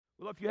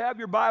Well, if you have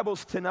your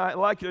Bibles tonight, I'd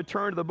like you to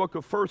turn to the book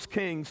of 1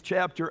 Kings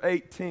chapter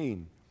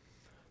 18.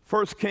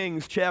 1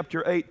 Kings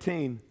chapter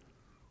 18.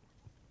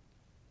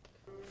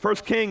 1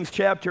 Kings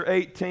chapter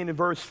 18 and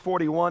verse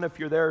 41. If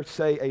you're there,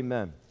 say amen.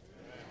 Amen.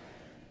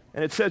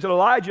 And it says,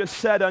 Elijah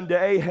said unto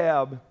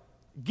Ahab,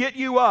 Get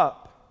you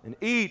up and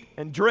eat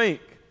and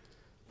drink,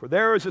 for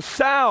there is a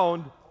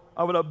sound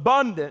of an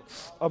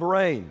abundance of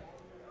rain.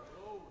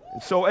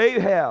 And so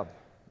Ahab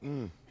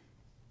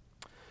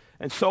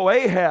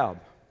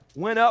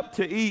went up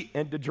to eat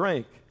and to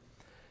drink.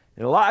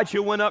 And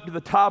Elijah went up to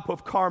the top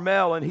of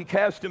Carmel, and he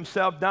cast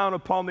himself down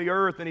upon the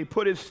earth, and he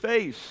put his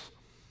face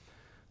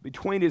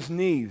between his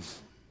knees.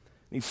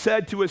 And he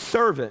said to his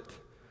servant,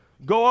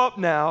 Go up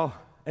now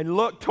and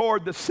look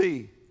toward the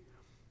sea.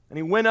 And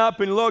he went up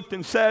and looked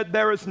and said,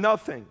 There is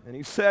nothing. And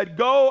he said,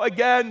 Go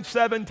again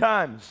 7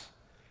 times.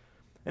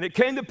 And it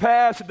came to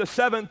pass at the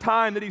 7th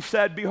time that he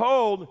said,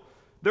 Behold,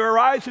 there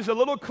arises a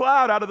little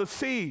cloud out of the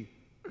sea,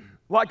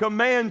 like a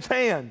man's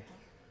hand.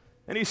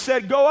 And he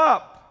said, Go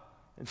up,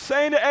 and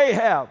saying to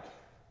Ahab,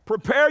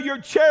 Prepare your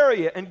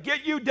chariot, and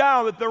get you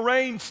down, that the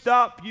rain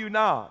stop you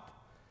not.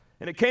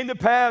 And it came to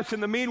pass in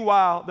the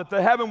meanwhile that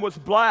the heaven was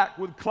black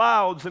with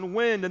clouds and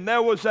wind, and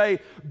there was a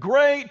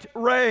great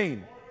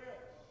rain.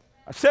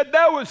 I said,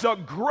 there was a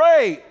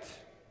great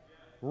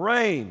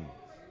rain.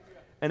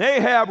 And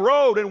Ahab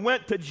rode and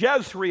went to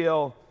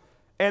Jezreel,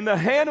 and the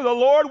hand of the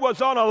Lord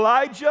was on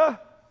Elijah,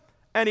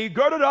 and he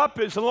girded up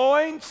his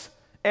loins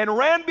and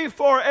ran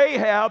before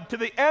Ahab to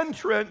the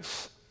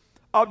entrance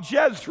of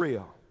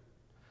Jezreel.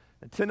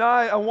 And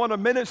tonight I want to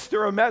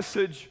minister a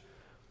message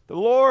the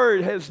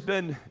Lord has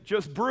been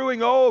just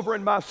brewing over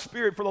in my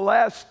spirit for the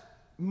last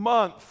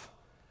month.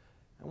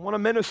 I want to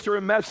minister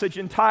a message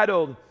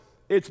entitled,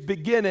 It's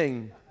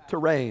Beginning to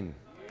Rain.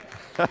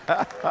 Woo!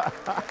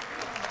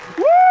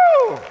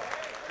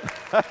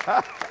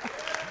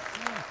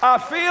 I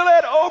feel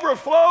it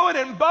overflowing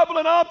and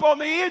bubbling up on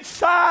the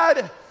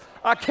inside.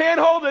 I can't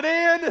hold it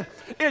in.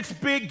 It's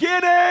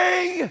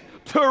beginning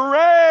to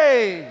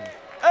rain.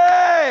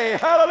 Hey,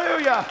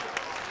 hallelujah.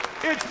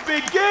 It's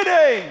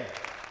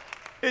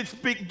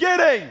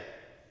beginning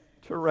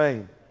to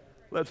rain.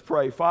 Let's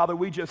pray. Father,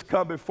 we just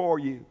come before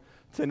you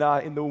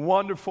tonight in the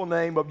wonderful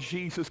name of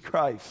Jesus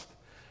Christ.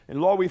 And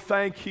Lord, we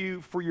thank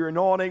you for your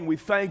anointing. We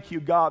thank you,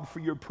 God, for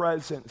your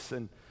presence.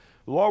 And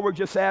Lord, we're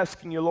just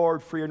asking you,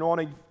 Lord, for your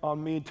anointing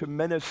on me to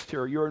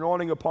minister, your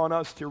anointing upon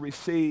us to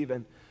receive,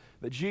 and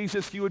that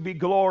Jesus, you would be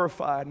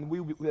glorified and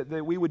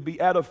that we would be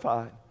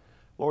edified.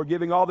 Lord,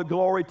 giving all the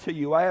glory to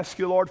you. I ask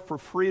you, Lord, for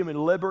freedom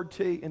and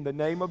liberty in the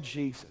name of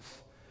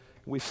Jesus.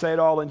 We say it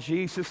all in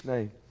Jesus'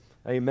 name.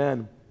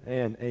 Amen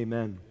and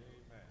amen.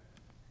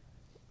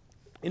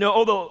 You know,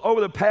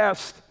 over the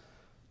past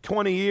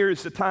 20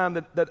 years, the time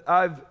that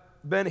I've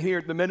been here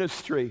at the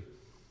ministry,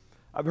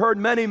 I've heard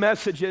many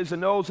messages,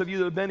 and those of you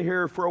that have been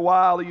here for a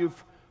while,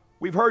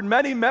 we've heard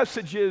many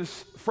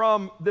messages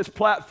from this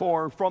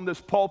platform, from this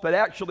pulpit,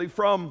 actually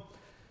from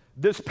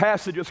this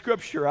passage of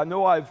Scripture. I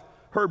know I've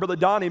heard Brother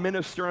Donnie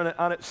minister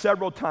on it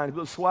several times,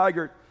 Brother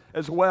Swaggart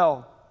as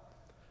well.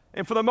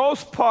 And for the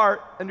most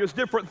part, and there's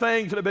different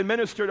things that have been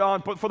ministered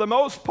on, but for the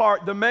most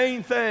part, the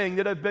main thing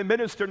that have been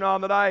ministered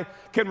on that I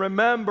can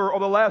remember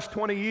over the last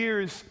 20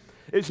 years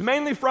is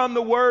mainly from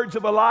the words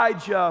of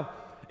Elijah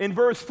in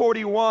verse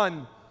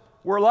 41,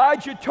 where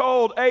Elijah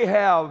told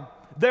Ahab,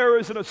 there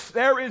is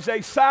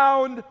a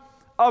sound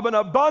of an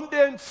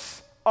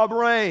abundance of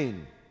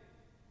rain.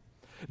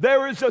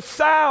 There is a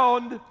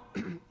sound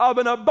of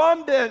an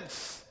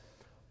abundance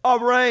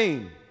of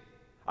rain.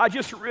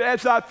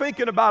 As I'm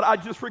thinking about it, I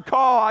just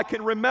recall, I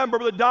can remember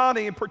Brother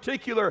Donnie in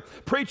particular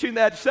preaching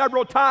that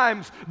several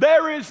times.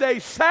 There is a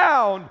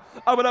sound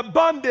of an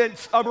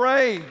abundance of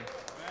rain.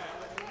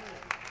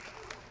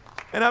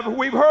 And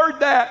we've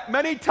heard that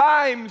many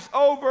times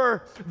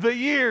over the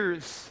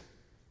years.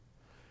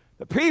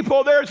 The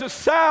people, there's a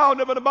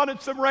sound of an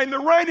abundance of rain. The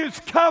rain is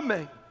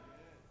coming.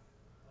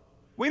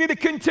 We need to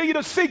continue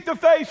to seek the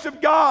face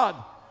of God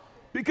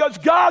because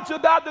God's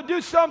about to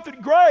do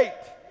something great.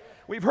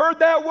 We've heard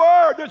that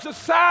word. There's a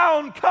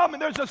sound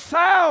coming. There's a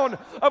sound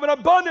of an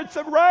abundance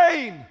of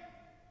rain.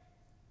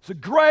 It's a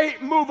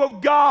great move of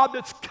God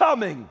that's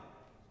coming.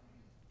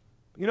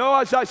 You know,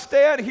 as I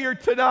stand here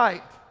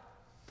tonight,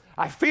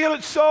 I feel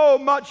it so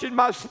much in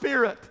my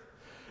spirit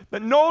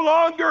that no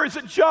longer is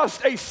it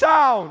just a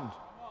sound.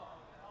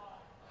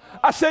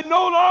 I said,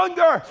 no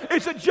longer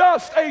is it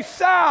just a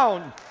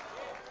sound.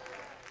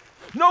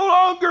 No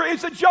longer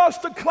is it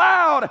just a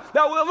cloud,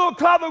 that little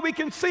cloud that we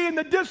can see in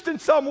the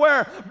distance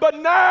somewhere, but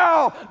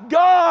now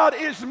God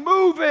is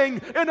moving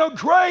in a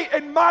great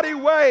and mighty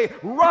way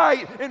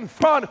right in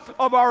front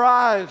of our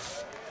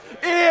eyes.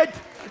 It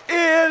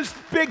is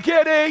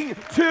beginning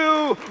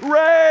to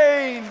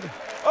rain.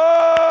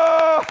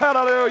 Oh,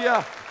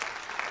 hallelujah.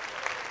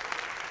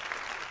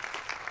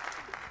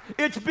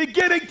 It's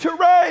beginning to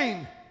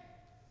rain.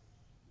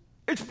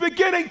 It's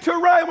beginning to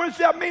rain. What does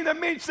that mean? That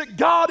means that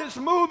God is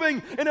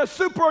moving in a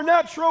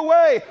supernatural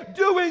way,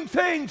 doing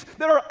things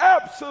that are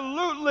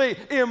absolutely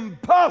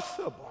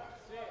impossible.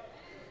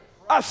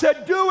 I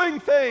said, doing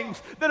things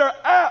that are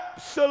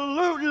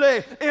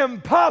absolutely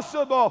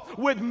impossible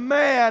with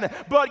man,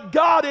 but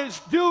God is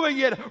doing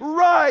it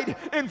right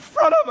in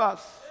front of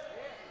us,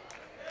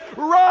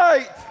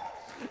 right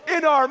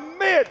in our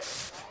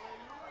midst.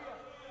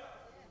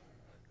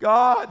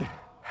 God,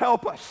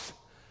 help us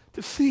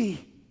to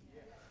see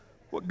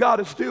what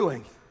God is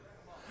doing.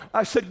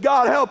 I said,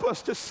 God, help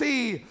us to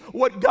see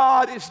what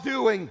God is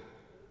doing.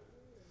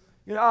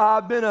 You know,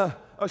 I've been a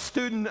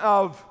student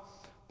of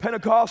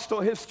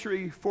Pentecostal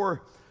history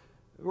for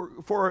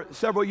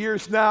several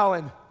years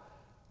now,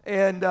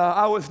 and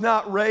I was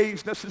not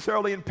raised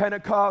necessarily in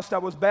Pentecost. I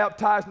was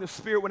baptized in the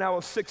Spirit when I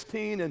was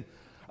 16, and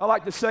I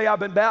like to say I've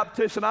been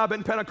Baptist and I've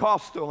been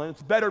Pentecostal, and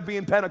it's better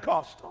being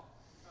Pentecostal.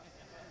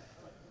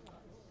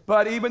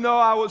 But even though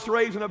I was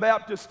raised in a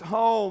Baptist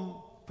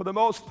home, for the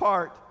most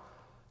part,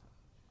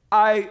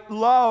 I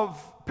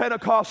love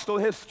Pentecostal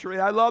history.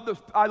 I love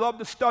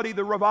to study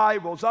the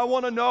revivals. I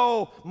want to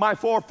know my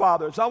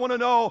forefathers. I want to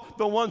know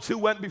the ones who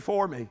went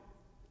before me.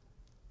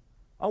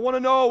 I want to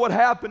know what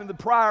happened in the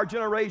prior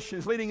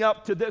generations leading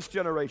up to this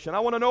generation. I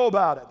want to know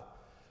about it.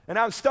 And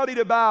I've studied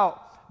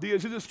about the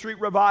Azusa Street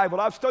revival.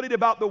 I've studied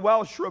about the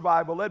Welsh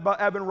revival led by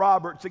Evan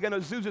Roberts. Again,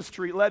 Azusa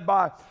Street led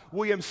by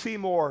William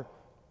Seymour.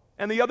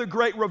 And the other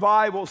great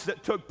revivals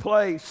that took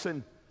place.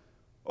 And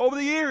over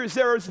the years,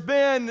 there has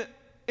been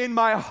in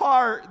my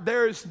heart,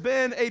 there's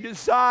been a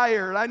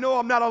desire, and I know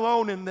I'm not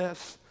alone in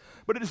this,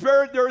 but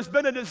there has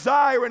been a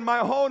desire in my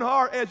own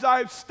heart as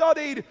I've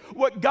studied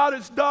what God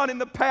has done in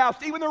the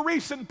past, even the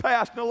recent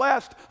past, in the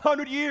last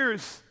 100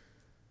 years.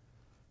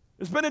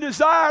 There's been a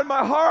desire in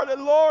my heart,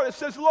 and Lord, it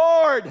says,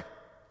 Lord,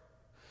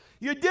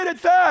 you did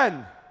it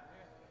then.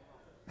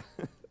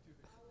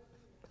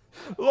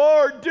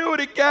 Lord, do it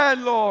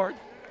again, Lord.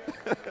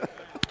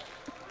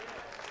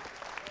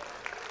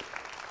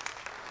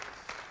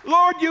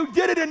 Lord, you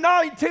did it in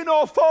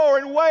 1904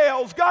 in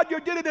Wales. God, you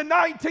did it in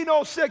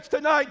 1906 to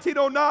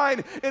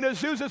 1909 in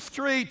Azusa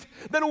Street.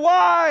 Then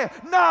why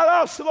not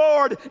us,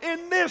 Lord,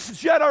 in this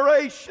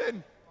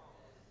generation?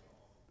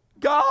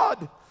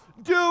 God,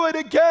 do it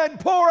again.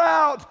 Pour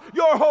out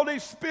your Holy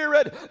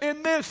Spirit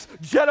in this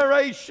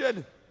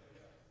generation.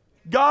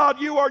 God,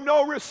 you are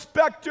no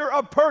respecter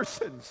of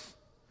persons.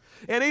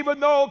 And even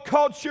though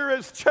culture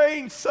has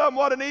changed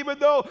somewhat, and even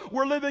though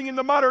we're living in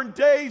the modern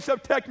days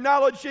of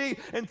technology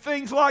and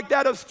things like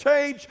that has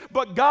changed,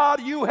 but God,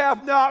 you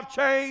have not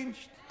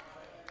changed.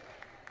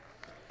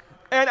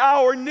 And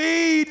our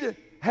need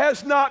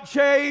has not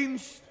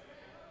changed.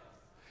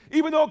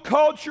 Even though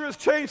culture has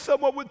changed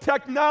somewhat with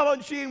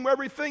technology and where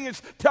everything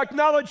is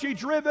technology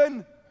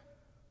driven,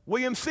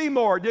 William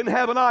Seymour didn't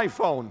have an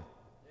iPhone.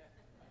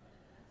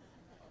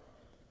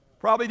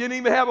 Probably didn't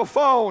even have a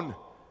phone.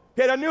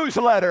 He had a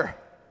newsletter.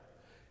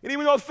 And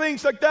even though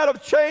things like that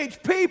have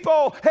changed,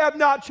 people have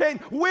not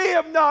changed. We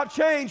have not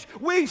changed.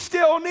 We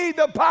still need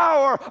the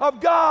power of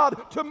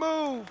God to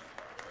move.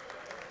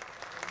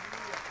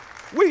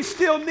 We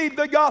still need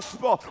the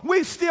gospel.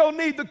 We still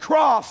need the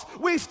cross.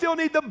 We still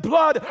need the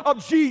blood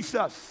of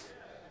Jesus.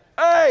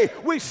 Hey,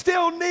 we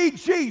still need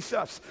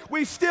Jesus.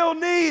 We still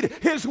need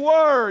His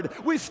Word.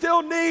 We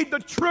still need the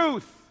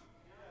truth.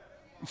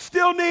 We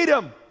still need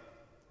Him.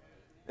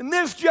 In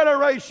this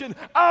generation,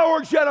 our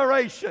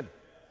generation,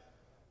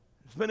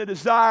 there's been a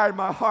desire in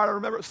my heart. I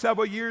remember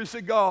several years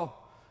ago,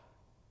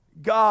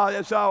 God,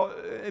 as I was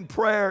in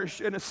prayer,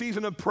 in a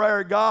season of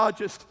prayer, God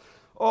just,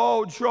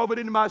 drove it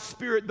into my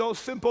spirit, those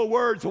simple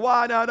words,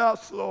 why not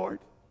us, Lord?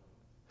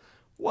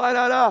 Why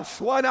not us?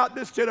 Why not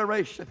this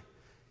generation?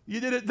 You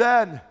did it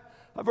then.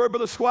 I've heard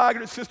Brother Swagger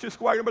and Sister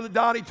Swagger and Brother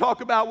Donnie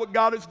talk about what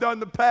God has done in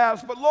the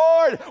past, but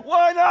Lord,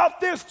 why not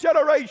this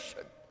generation?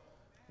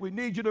 We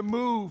need you to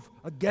move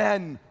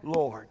again,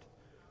 Lord.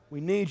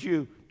 We need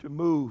you to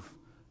move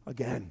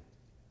again.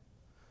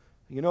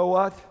 You know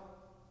what?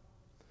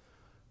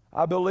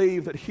 I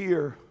believe that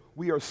here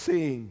we are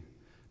seeing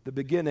the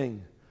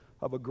beginning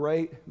of a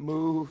great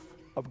move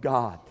of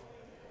God.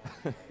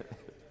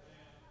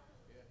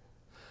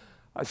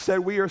 I said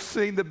we are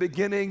seeing the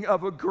beginning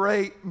of a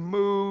great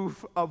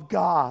move of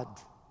God.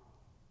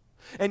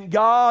 And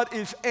God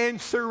is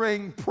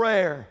answering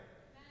prayer.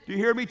 Do you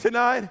hear me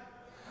tonight?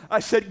 I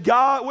said,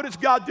 God, what is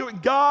God doing?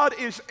 God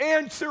is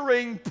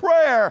answering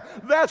prayer.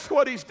 That's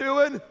what He's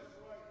doing.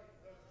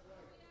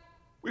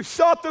 We've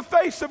sought the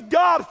face of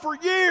God for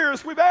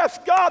years. We've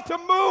asked God to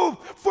move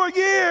for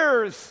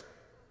years.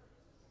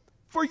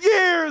 For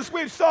years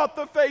we've sought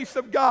the face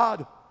of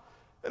God.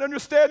 And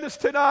understand this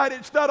tonight,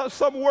 it's not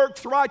some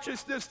works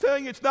righteousness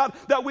thing. It's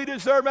not that we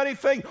deserve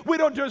anything. We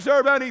don't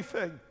deserve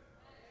anything.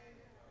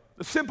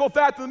 The simple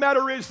fact of the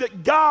matter is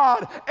that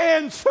God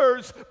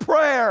answers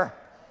prayer.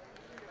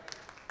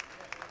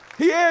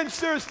 He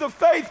answers the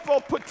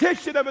faithful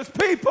petition of His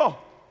people.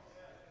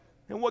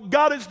 And what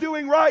God is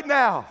doing right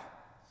now,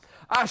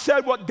 I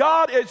said what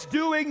God is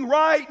doing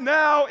right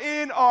now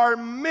in our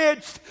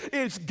midst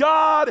is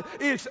God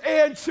is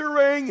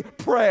answering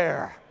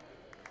prayer.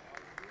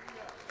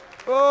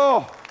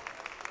 Oh,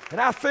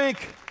 and I think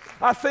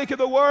I think of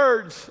the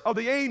words of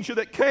the angel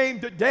that came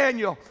to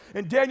Daniel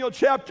in Daniel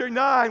chapter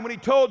 9 when he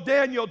told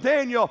Daniel,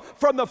 Daniel,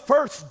 from the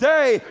first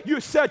day you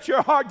set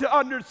your heart to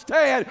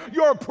understand,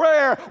 your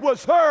prayer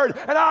was heard,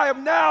 and I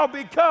have now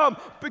become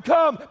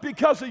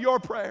because of your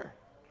prayer.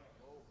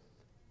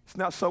 It's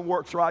not some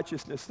works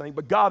righteousness thing,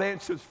 but God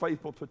answers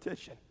faithful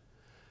petition.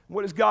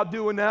 What is God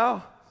doing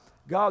now?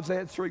 God's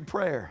answering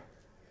prayer.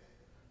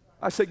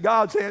 I said,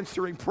 God's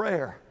answering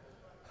prayer.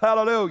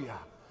 Hallelujah.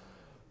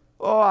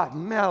 Oh,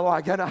 man,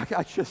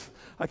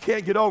 I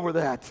can't get over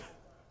that.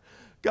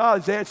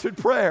 God's answered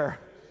prayer.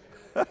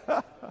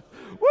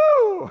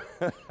 Woo!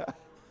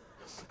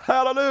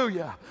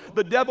 Hallelujah.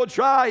 The devil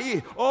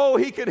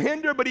he can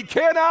hinder, but he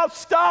cannot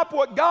stop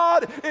what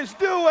God is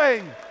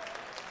doing.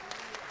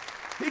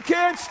 He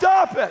can't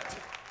stop it.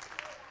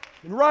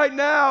 And right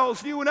now,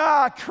 as you and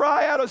I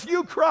cry out, as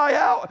you cry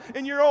out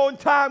in your own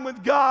time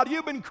with God,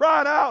 you've been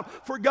crying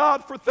out for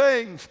God for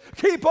things.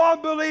 Keep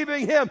on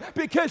believing Him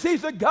because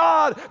He's a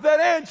God that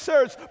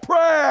answers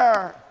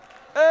prayer.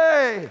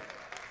 Hey.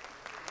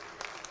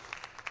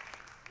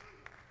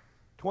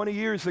 20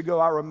 years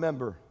ago, I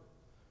remember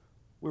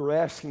we were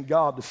asking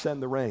God to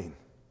send the rain.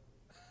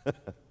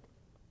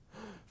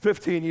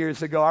 15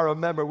 years ago, I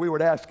remember we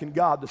were asking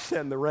God to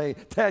send the rain.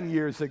 10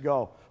 years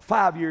ago.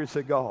 5 years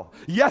ago,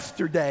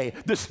 yesterday,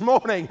 this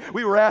morning,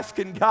 we were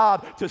asking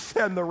God to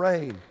send the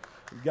rain.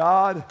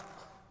 God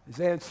is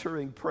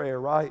answering prayer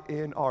right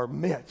in our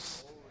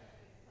midst.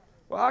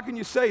 Well, how can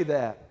you say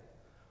that?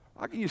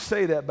 How can you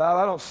say that, Bob?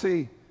 I don't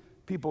see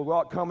people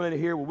coming in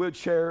here with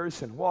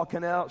wheelchairs and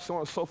walking out, so on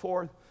and so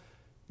forth.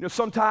 You know,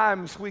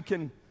 sometimes we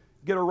can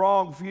get a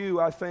wrong view,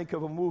 I think,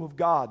 of a move of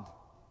God.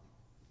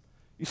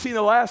 You see, in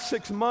the last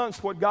 6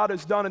 months, what God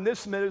has done in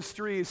this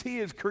ministry is He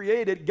has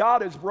created,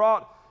 God has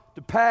brought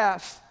to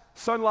pass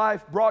Sun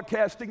Life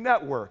Broadcasting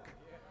Network.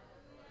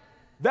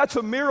 That's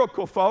a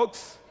miracle,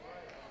 folks.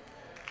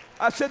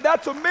 I said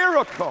that's a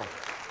miracle.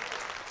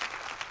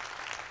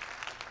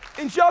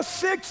 In just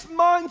 6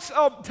 months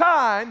of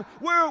time,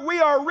 we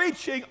are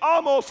reaching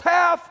almost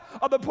half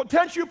of the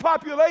potential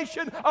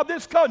population of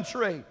this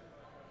country.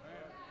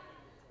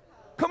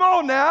 Come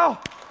on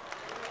now.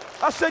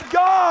 I said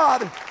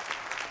God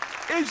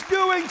is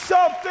doing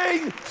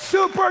something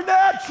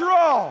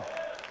supernatural.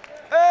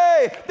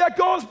 Hey, that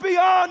goes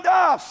beyond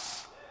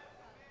us.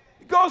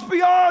 It goes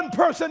beyond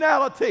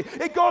personality.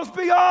 It goes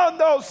beyond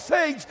those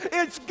things.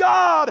 It's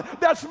God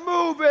that's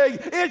moving.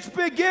 It's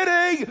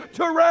beginning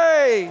to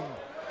rain.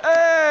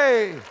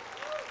 Hey.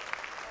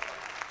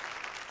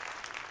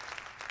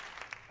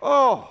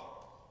 Oh,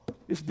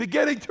 it's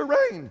beginning to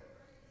rain.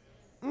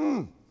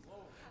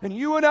 And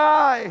you and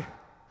I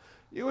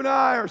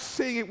are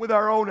seeing it with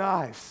our own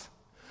eyes.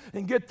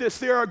 And get this,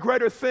 there are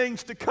greater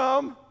things to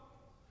come.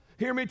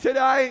 Hear me today.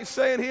 I ain't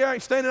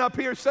standing up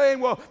here saying,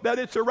 well, that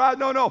it's a right.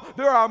 No.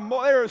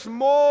 There's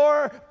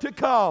more to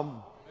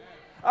come.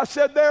 I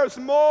said there's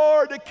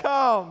more to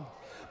come.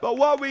 But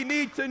what we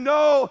need to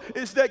know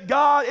is that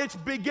God, it's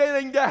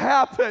beginning to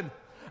happen.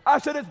 I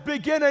said it's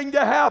beginning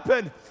to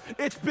happen.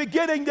 It's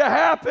beginning to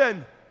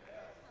happen.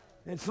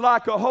 It's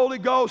like a Holy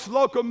Ghost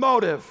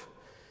locomotive.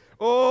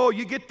 Oh,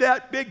 you get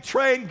that big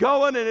train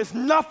going and there's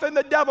nothing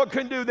the devil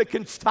can do that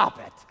can stop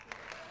it.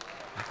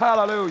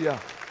 Hallelujah.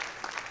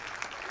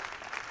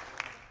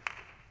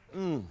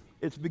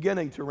 It's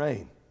beginning to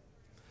rain.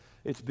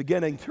 It's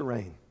beginning to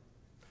rain.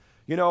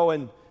 You know,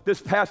 in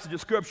this passage of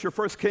Scripture,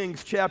 1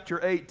 Kings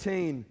chapter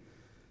 18,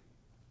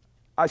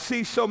 I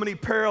see so many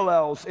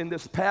parallels in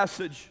this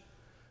passage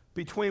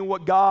between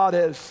what God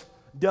has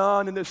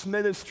done in this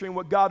ministry and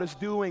what God is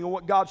doing and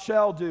what God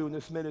shall do in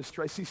this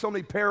ministry. I see so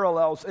many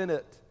parallels in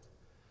it.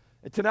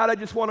 And tonight I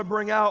just want to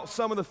bring out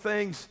some of the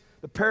things,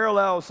 the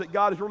parallels that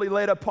God has really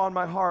laid upon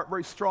my heart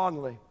very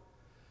strongly.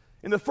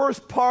 In the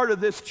first part of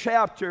this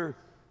chapter,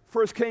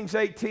 1 Kings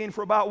 18,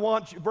 for about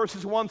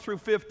verses 1 through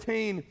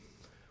 15,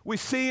 we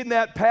see in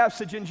that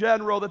passage in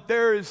general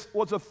that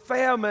was a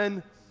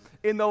famine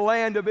in the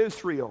land of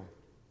Israel.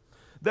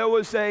 There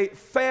was a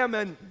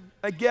famine,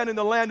 again, in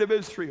the land of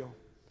Israel.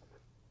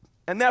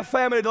 And that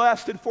famine had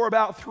lasted for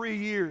about 3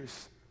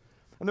 years.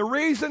 And the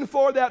reason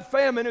for that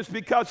famine is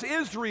because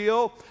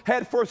Israel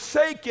had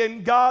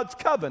forsaken God's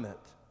covenant.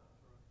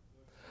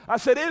 I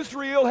said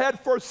Israel had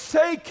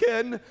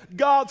forsaken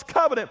God's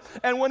covenant.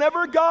 And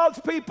whenever God's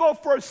people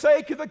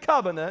forsake the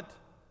covenant,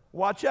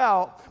 watch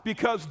out,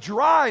 because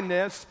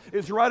dryness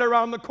is right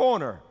around the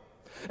corner.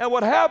 And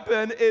what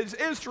happened is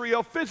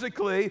Israel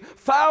physically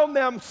found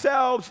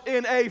themselves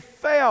in a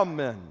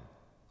famine.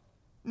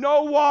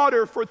 No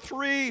water for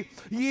 3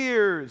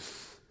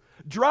 years.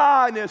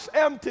 Dryness,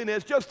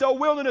 emptiness, just a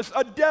wilderness,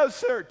 a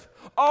desert.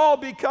 All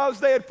because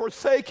they had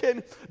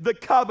forsaken the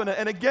covenant.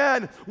 And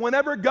again,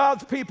 whenever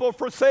God's people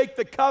forsake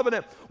the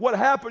covenant, what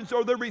happens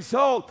or the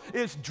result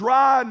is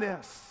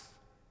dryness.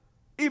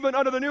 Even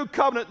under the new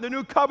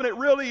covenant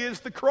really is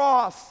the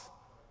cross.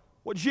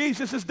 What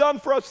Jesus has done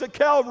for us at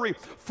Calvary.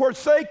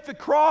 Forsake the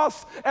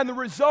cross and the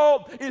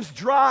result is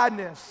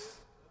dryness.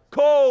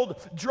 Cold,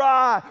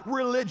 dry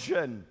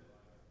religion.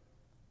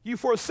 You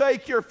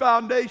forsake your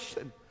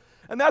foundation.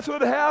 And that's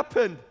what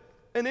happened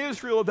in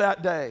Israel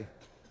that day.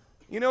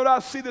 You know what? I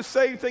see the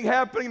same thing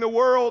happening in the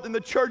world, in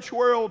the church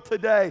world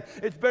today.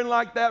 It's been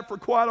like that for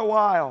quite a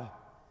while.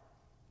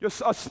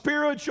 Just a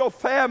spiritual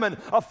famine,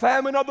 a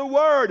famine of the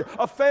Word,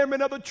 a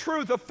famine of the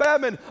truth, a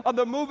famine of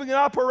the moving and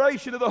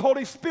operation of the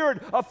Holy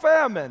Spirit, a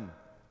famine.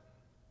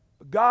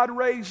 God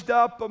raised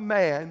up a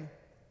man,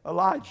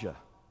 Elijah.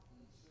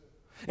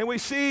 And we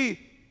see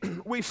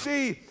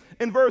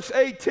in verse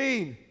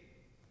 18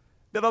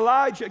 that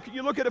Elijah, can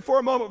you look at it for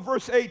a moment,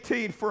 verse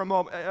 18 for a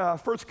moment,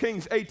 1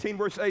 Kings 18,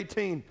 verse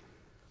 18.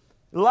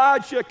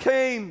 Elijah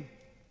came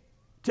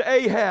to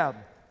Ahab,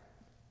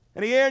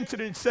 and he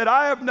answered and said,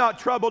 I have not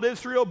troubled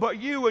Israel,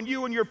 but you and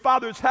your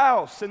father's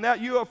house, and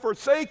that you have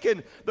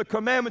forsaken the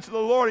commandments of the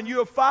Lord, and you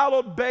have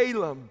followed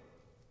Balaam.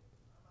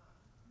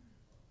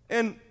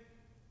 And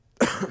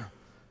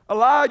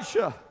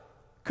Elijah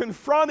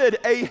confronted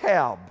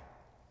Ahab.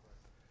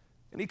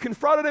 And he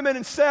confronted him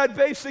and said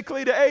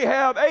basically to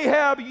Ahab,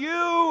 Ahab,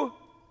 you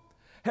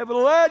have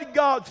led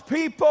God's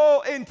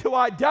people into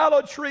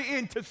idolatry,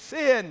 into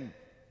sin.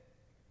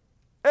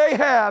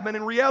 Ahab, and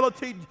in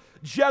reality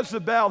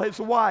Jezebel, his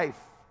wife,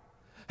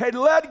 had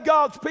led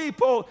God's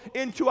people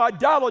into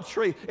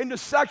idolatry, into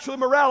sexual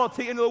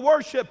immorality, into the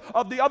worship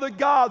of the other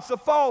gods, the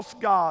false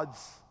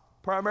gods,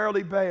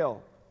 primarily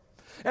Baal.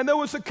 And there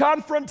was a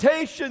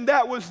confrontation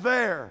that was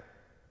there.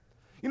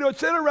 You know,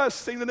 it's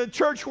interesting that in the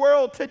church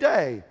world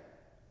today,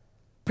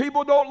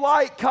 people don't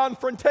like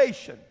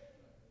confrontation.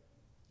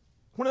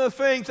 One of the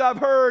things I've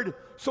heard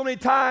so many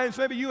times,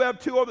 maybe you have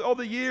too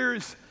over the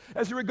years,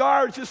 as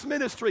regards this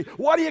ministry,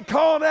 what are you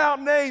calling out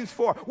names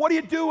for? What are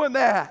you doing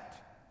that?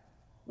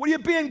 What are you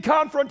being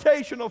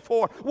confrontational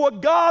for? Well,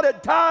 God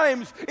at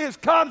times is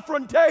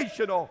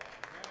confrontational.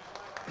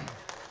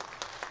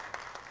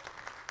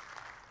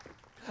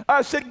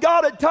 I said,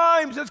 God at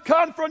times is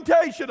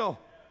confrontational.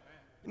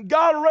 And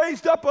God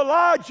raised up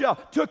Elijah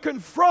to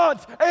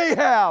confront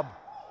Ahab,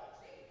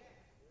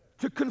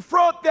 to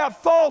confront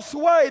that false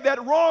way,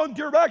 that wrong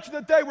direction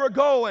that they were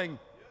going,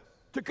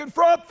 to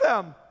confront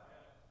them,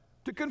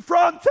 to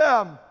confront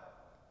them.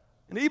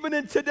 And even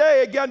in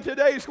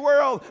today's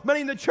world,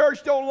 many in the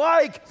church don't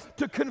like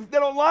to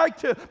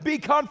be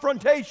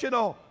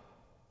confrontational.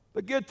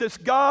 But get this,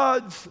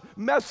 God's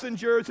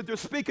messengers, if they're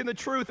speaking the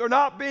truth, are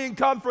not being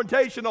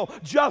confrontational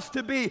just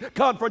to be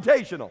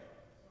confrontational.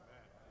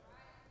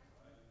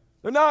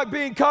 They're not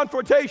being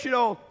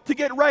confrontational to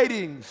get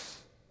ratings.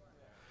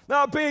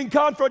 Not being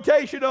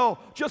confrontational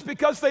just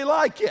because they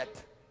like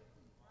it.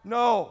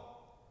 No,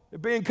 they're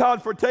being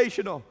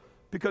confrontational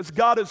because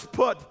God has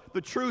put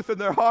the truth in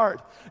their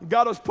heart.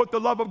 God has put the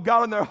love of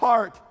God in their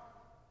heart.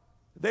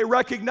 They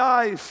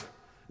recognize,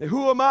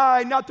 who am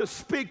I not to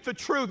speak the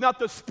truth, not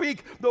to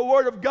speak the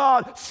word of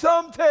God?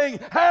 Something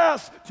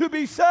has to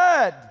be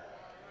said.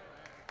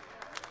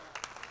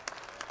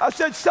 I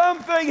said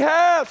something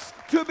has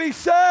to be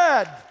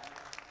said.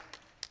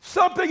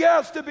 Something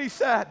has to be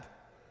said.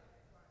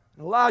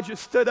 Elijah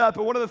stood up,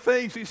 and one of the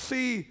things you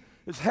see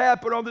has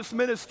happened on this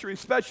ministry,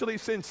 especially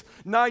since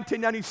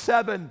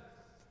 1997,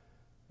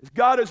 is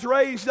God has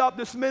raised up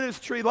this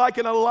ministry like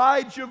an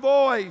Elijah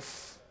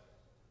voice.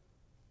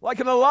 Like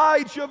an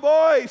Elijah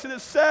voice, and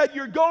it said,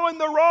 you're going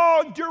the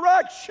wrong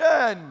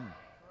direction.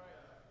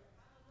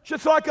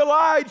 Just like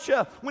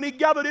Elijah, when he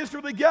gathered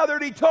Israel together,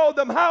 and he told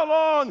them, how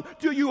long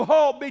do you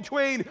hold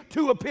between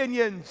two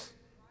opinions?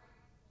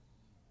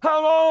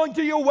 How long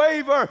do you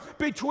waver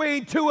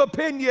between two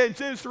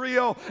opinions,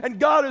 Israel? And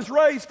God has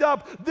raised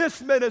up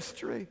this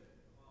ministry.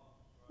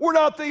 We're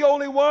not the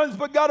only ones,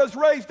 but God has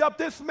raised up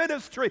this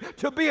ministry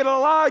to be an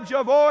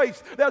Elijah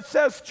voice that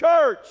says,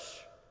 church,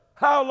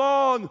 how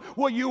long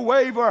will you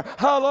waver?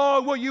 How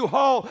long will you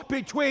hold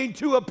between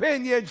two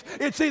opinions?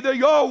 It's either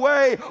your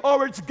way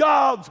or it's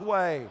God's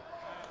way.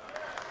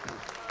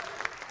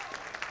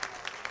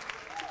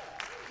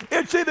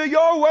 It's either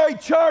your way,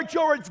 church,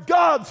 or it's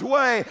God's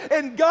way.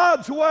 And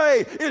God's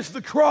way is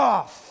the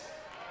cross.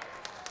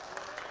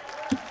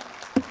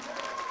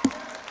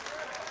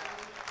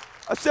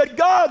 I said,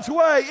 God's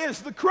way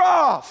is the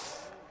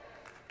cross.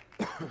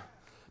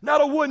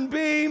 Not a wooden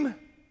beam,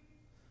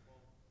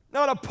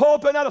 not a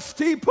pulpit, not a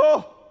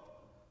steeple,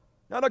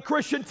 not a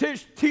Christian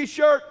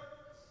t-shirt.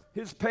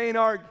 His pain,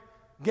 our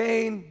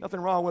gain, nothing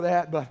wrong with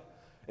that, but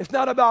it's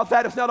not about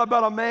that. It's not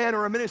about a man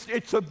or a ministry.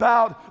 It's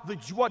about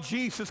what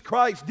Jesus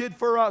Christ did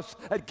for us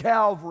at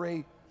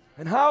Calvary.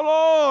 And how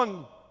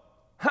long,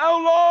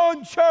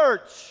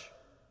 church,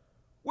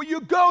 will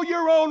you go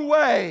your own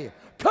way?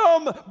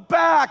 Come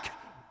back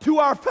to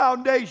our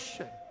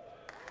foundation.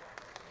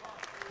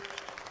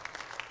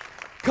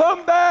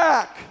 Come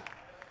back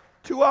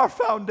to our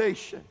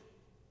foundation.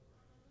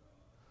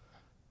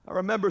 I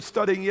remember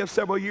studying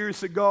several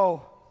years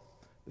ago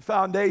the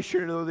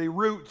foundation or the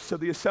roots of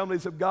the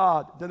Assemblies of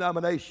God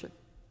denomination.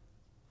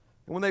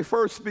 And when they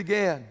first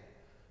began,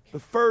 the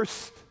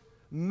first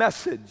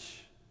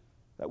message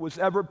that was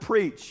ever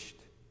preached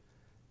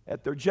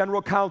at their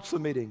general council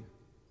meeting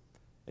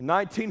in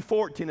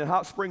 1914 in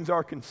Hot Springs,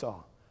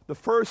 Arkansas, the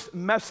first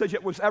message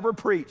that was ever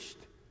preached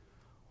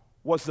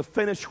was the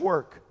finished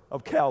work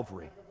of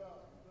Calvary.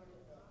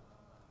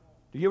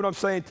 Do you hear what I'm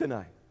saying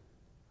tonight?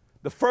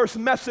 The first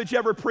message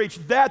ever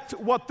preached, that's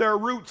what their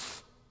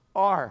roots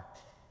are.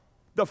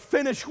 The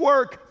finished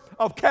work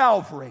of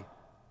Calvary.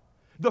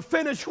 The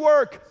finished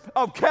work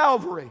of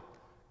Calvary.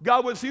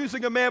 God was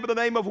using a man by the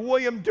name of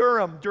William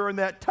Durham during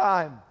that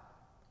time.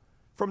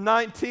 From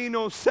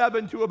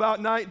 1907 to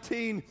about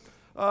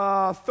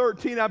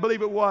 1913, I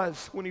believe it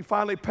was, when he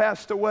finally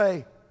passed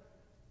away.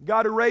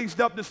 God had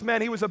raised up this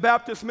man. He was a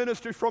Baptist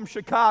minister from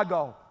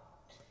Chicago.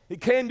 He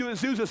came to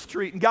Azusa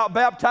Street and got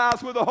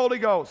baptized with the Holy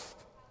Ghost.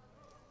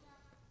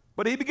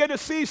 But he began to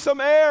see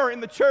some error in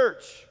the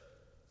church,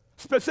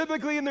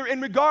 specifically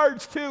in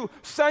regards to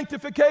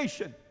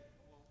sanctification.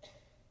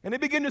 And he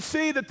began to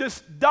see that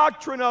this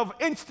doctrine of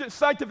instant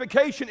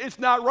sanctification is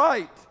not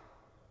right.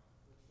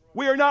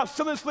 We are not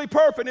sinlessly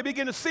perfect. He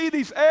began to see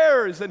these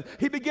errors, and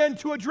he began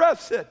to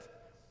address it.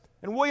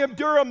 And William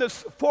Durham,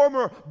 this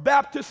former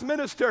Baptist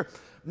minister,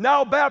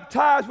 now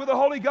baptized with the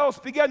Holy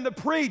Ghost, began to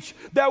preach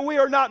that we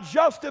are not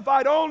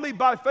justified only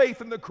by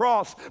faith in the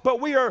cross, but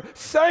we are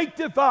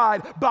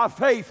sanctified by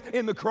faith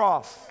in the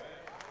cross.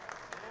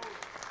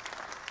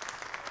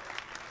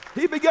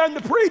 He began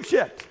to preach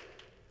it.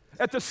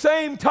 At the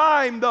same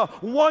time, the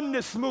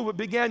oneness movement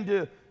began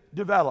to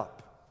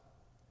develop.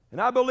 And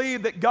I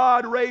believe that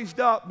God raised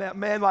up that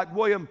man like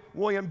William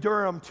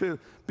Durham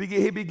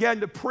he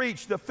began to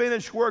preach the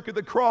finished work of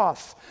the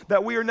cross,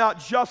 that we are not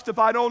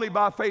justified only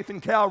by faith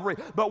in Calvary,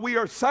 but we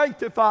are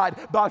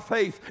sanctified by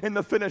faith in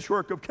the finished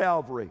work of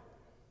Calvary.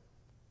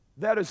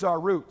 That is our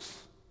roots.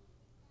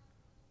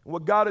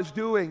 What God is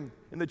doing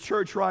in the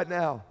church right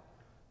now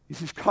is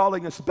He's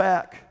calling us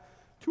back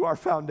to our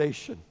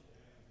foundation.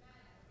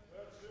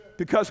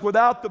 Because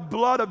without the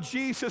blood of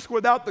Jesus,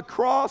 without the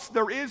cross,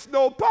 there is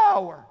no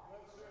power.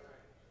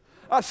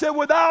 I said,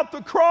 without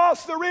the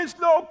cross, there is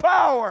no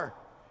power.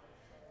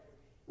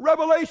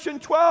 Revelation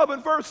 12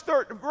 and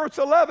verse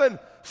 11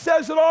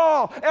 says it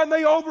all. And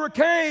they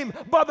overcame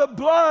by the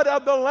blood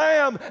of the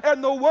Lamb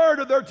and the word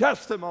of their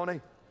testimony.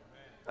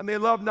 And they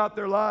loved not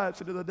their lives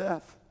unto the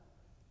death.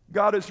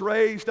 God has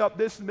raised up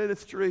this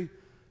ministry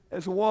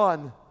as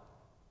one.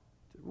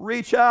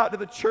 Reach out to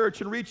the church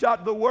and reach out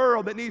to the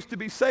world that needs to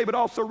be saved, but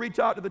also reach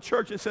out to the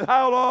church and say,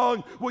 how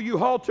long will you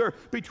halter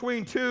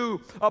between two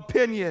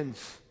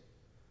opinions?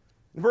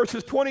 In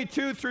verses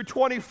 22 through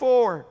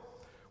 24,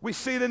 we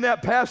see in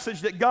that passage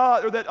that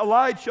that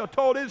Elijah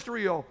told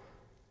Israel,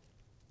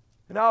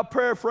 and I'll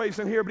paraphrase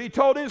in here, but he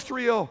told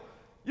Israel,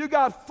 you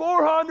got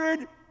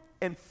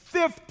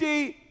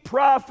 450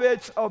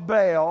 prophets of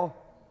Baal,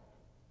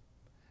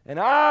 and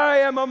I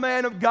am a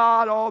man of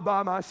God all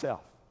by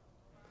myself.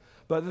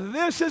 But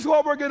this is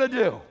what we're going to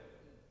do,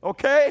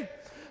 okay?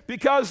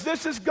 Because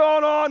this has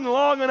gone on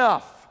long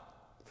enough.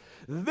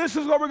 This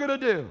is what we're going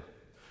to do.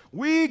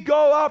 We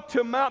go up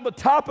to the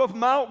top of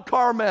Mount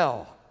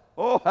Carmel.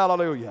 Oh,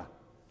 hallelujah.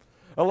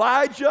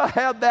 Elijah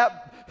had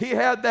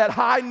that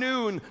high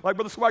noon, like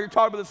Brother Swagger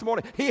talked about this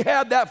morning. He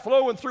had that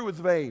flowing through his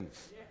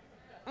veins.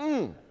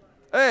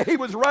 Hey, he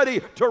was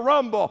ready to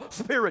rumble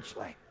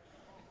spiritually.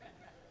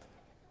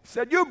 He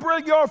said, you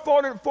bring your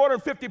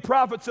 450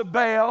 prophets of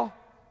Baal,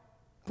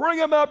 bring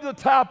them up to the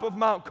top of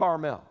Mount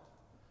Carmel.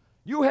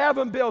 You have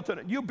them built on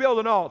it. You build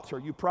an altar,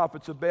 you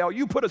prophets of Baal.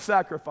 You put a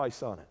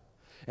sacrifice on it.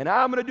 And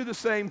I'm going to do the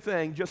same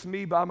thing, just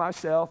me by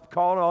myself,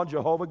 calling on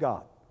Jehovah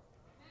God.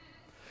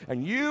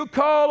 And you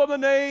call on the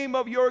name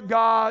of your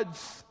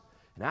gods,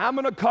 and I'm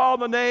going to call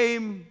the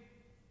name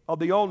of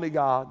the only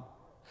God.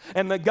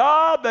 And the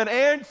God that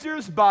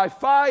answers by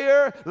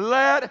fire,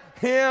 let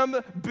him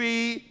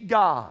be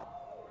God.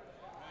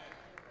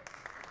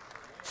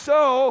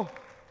 So,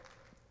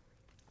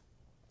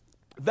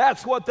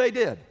 that's what they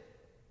did.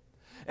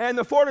 And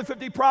the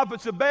 450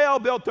 prophets of Baal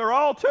built their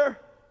altar,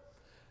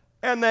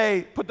 and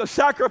they put the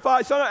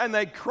sacrifice on it, and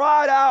they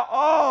cried out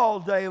all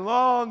day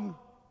long.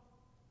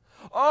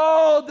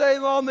 All day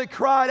long they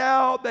cried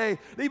out. They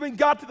even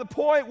got to the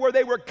point where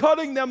they were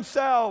cutting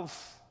themselves,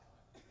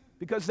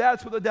 because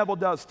that's what the devil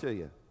does to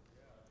you.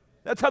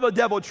 That's how the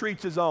devil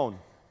treats his own.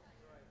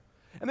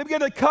 And they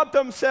began to cut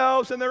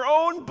themselves, and their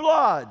own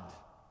blood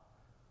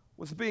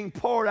was being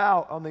poured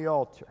out on the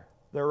altar,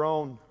 their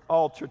own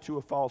altar to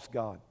a false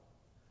god.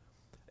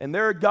 And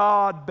their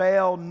god,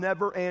 Baal,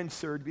 never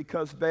answered,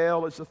 because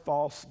Baal is a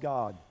false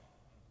god.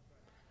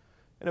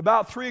 And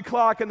about 3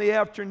 o'clock in the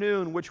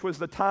afternoon, which was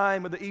the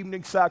time of the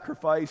evening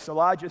sacrifice,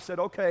 Elijah said,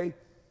 okay,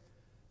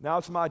 now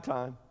it's my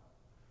time.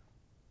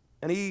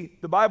 And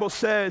the Bible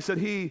says that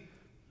in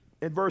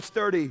verse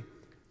 30, the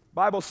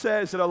Bible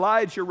says that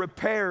Elijah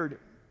repaired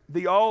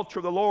the altar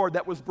of the Lord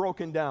that was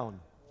broken down.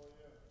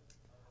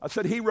 I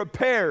said he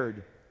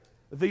repaired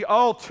the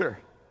altar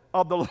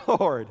of the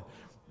Lord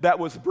that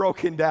was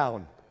broken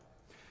down.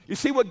 You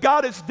see, what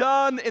God has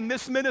done in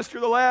this ministry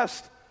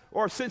since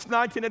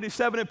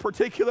 1987 in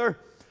particular,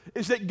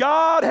 is that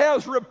God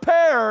has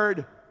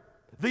repaired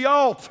the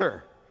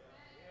altar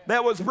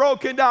that was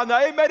broken down.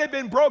 Now, it may have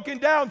been broken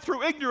down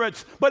through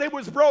ignorance, but it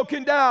was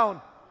broken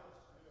down.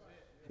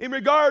 in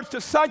regards to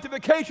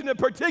sanctification in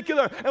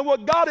particular. And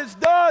what God has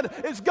done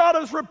is God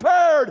has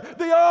repaired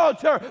the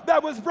altar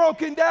that was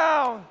broken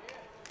down.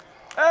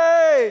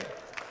 Hey.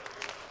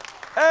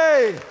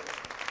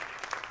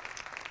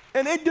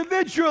 And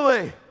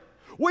individually,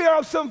 we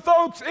are some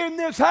folks in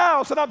this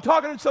house, and I'm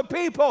talking to some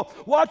people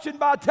watching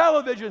by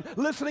television,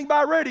 listening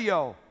by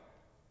radio,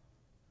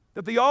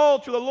 that the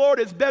altar of the Lord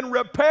has been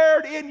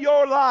repaired in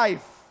your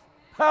life.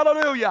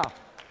 Hallelujah.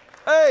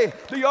 Hey,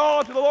 the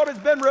altar of the Lord has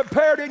been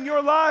repaired in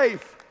your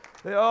life.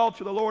 The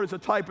altar of the Lord is a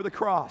type of the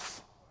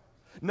cross.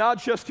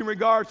 Not just in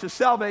regards to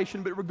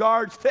salvation, but in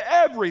regards to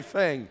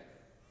everything.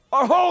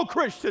 Our whole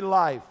Christian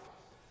life.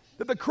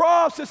 That the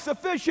cross is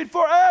sufficient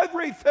for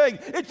everything.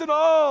 It's an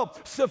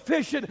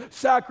all-sufficient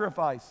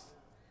sacrifice.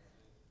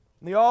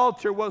 And the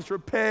altar was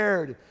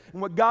repaired.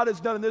 And what God has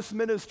done in this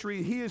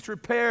ministry, He has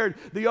repaired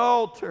the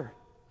altar.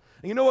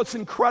 And you know what's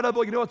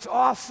incredible? You know what's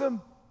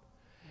awesome?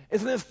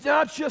 Is that it's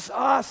not just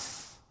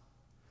us.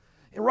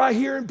 And right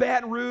here in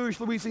Baton Rouge,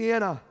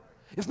 Louisiana.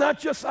 It's not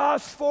just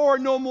us four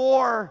no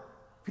more.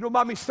 If you don't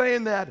mind me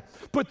saying that.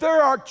 But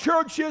there are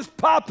churches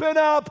popping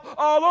up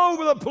all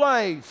over the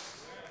place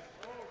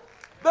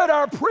that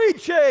are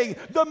preaching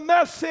the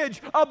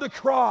message of the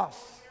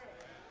cross.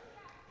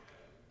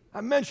 I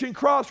mentioned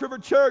Cross River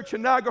Church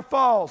in Niagara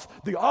Falls.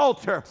 The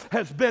altar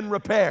has been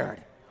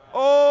repaired.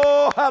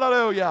 Oh,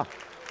 hallelujah.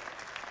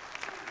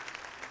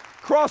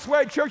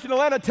 Crossway Church in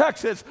Atlanta,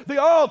 Texas. The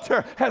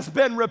altar has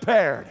been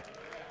repaired.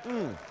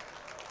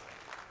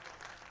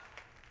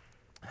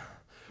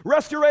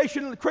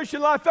 Restoration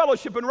Christian Life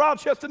Fellowship in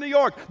Rochester, New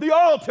York. The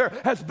altar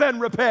has been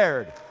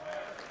repaired.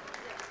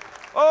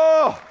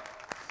 Oh,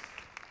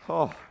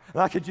 and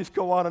I could just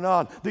go on and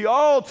on. The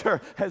altar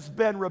has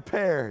been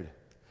repaired.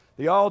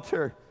 The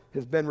altar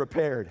has been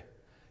repaired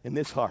in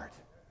this heart.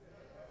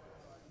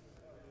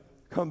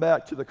 Come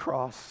back to the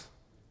cross.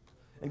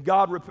 And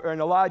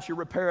and Elijah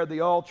repaired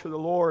the altar of the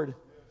Lord.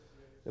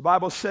 The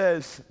Bible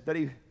says that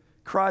he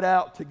cried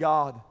out to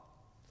God.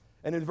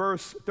 And in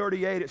verse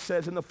 38 it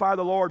says, "And the fire of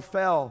the Lord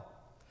fell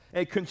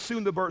and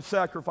consumed the burnt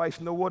sacrifice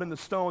and the wood and the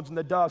stones and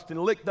the dust and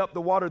licked up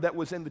the water that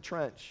was in the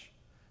trench."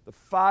 The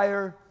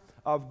fire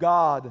of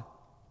God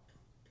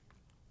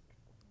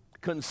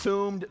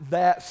consumed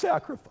that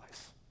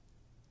sacrifice.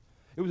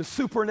 It was a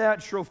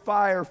supernatural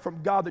fire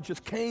from God that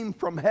just came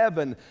from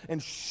heaven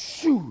and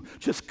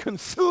just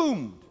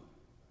consumed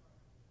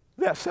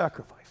that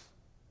sacrifice.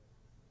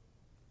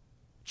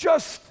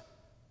 Just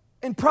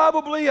in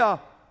probably a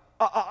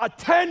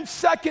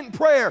 10-second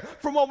prayer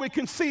from what we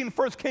can see in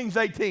 1 Kings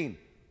 18.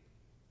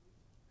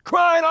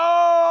 Crying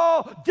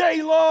all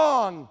day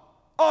long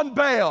on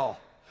Baal,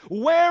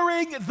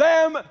 wearing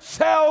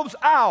themselves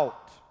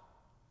out,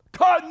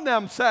 cutting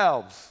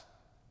themselves.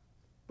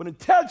 But in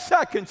 10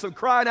 seconds of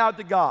crying out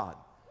to God,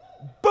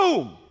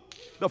 boom,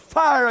 the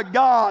fire of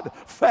God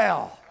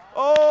fell.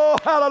 Oh,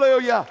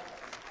 hallelujah.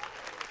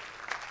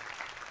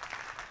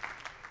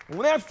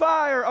 When that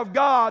fire of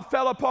God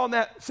fell upon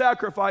that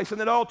sacrifice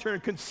and that altar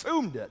and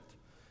consumed it,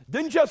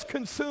 didn't just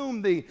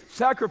consume the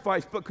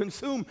sacrifice, but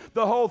consumed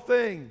the whole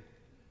thing.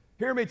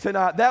 Hear me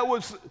tonight. That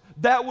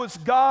was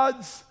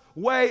God's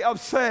way of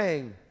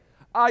saying,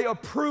 I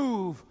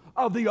approve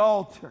of the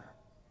altar.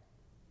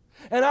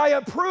 And I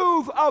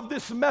approve of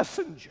this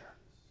messenger.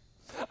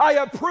 I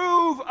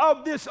approve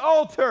of this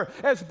altar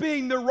as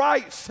being the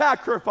right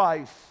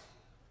sacrifice.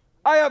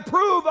 I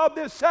approve of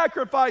this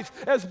sacrifice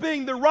as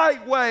being the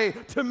right way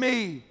to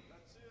me.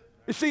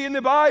 You see, in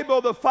the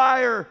Bible, the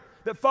fire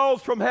that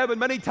falls from heaven,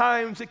 many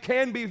times it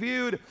can be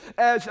viewed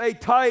as a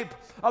type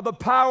of the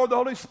power of the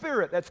Holy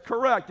Spirit. That's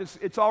correct.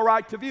 It's all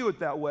right to view it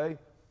that way.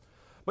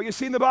 But you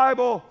see, in the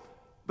Bible,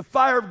 the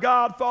fire of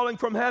God falling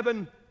from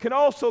heaven can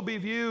also be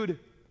viewed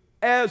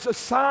as a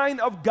sign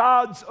of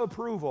God's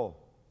approval.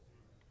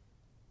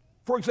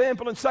 For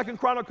example, in 2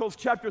 Chronicles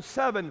chapter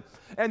 7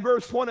 and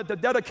verse 1, at the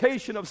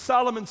dedication of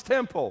Solomon's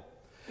temple,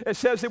 it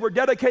says they were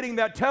dedicating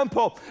that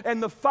temple,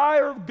 and the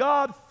fire of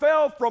God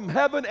fell from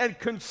heaven and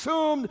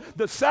consumed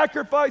the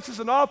sacrifices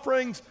and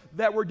offerings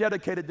that were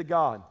dedicated to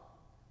God.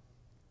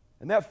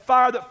 And that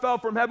fire that fell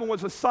from heaven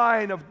was a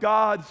sign of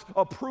God's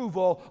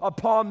approval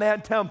upon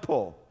that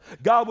temple.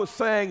 God was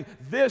saying,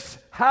 this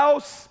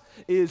house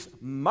is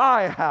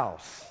my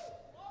house.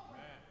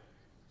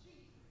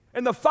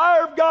 And the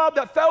fire of God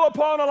that fell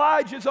upon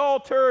Elijah's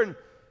altar, and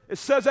it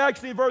says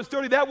actually in verse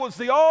 30, that was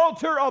the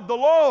altar of the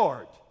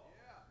Lord.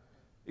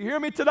 You hear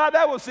me tonight?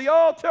 That was the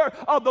altar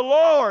of the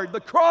Lord. The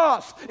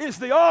cross is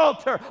the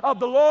altar of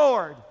the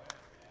Lord.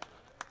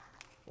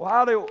 Well,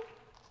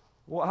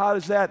 how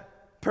does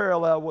that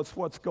parallel with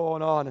what's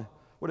going on,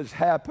 what has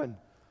happened?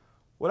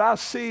 What I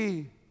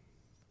see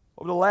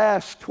over the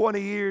last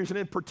 20 years, and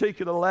in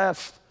particular the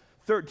last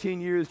 13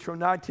 years from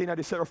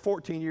 1997, or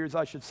 14 years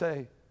I should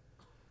say,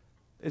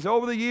 is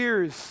over the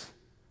years,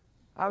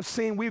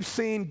 we've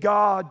seen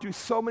God do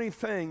so many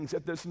things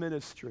at this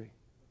ministry.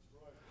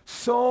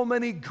 So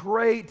many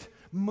great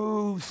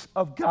moves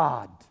of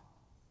God.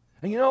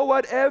 And you know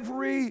what?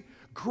 Every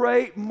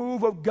great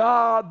move of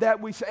God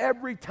that we see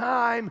every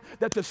time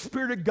that the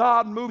Spirit of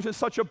God moves in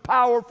such a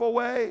powerful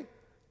way.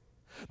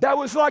 That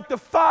was like the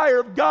fire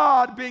of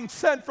God being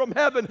sent from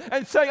heaven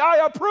and saying,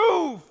 I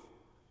approve.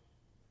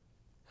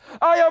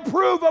 I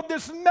approve of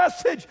this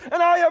message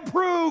and I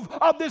approve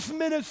of this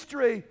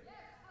ministry.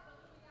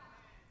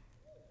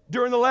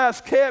 During the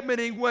last camp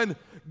meeting when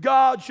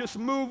God just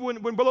moved,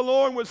 when Brother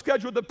Lauren was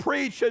scheduled to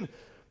preach and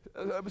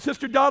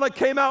Sister Donna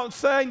came out and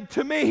sang,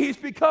 to me, he's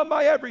become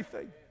my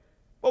everything.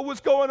 What was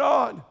going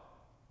on?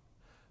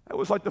 It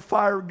was like the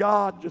fire of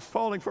God just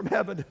falling from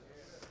heaven,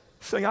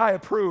 saying, I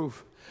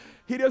approve.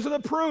 He doesn't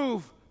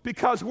approve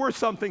because we're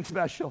something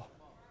special.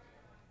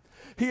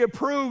 He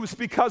approves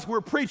because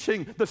we're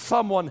preaching to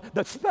someone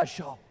that's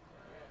special.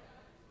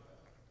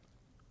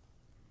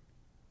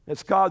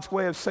 It's God's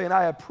way of saying,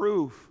 I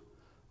approve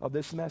of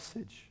this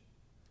message,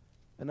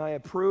 and I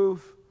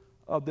approve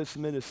of this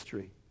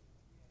ministry.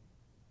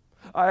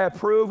 I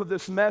approve of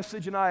this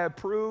message, and I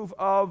approve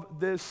of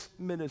this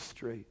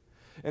ministry.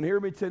 And hear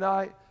me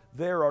tonight,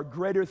 there are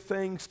greater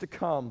things to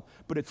come,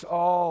 but it's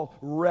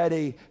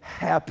already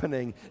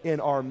happening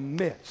in our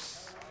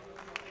midst.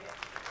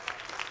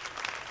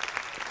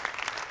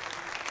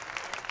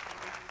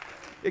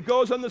 It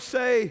goes on to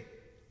say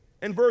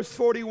in verse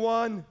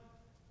 41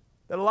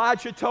 that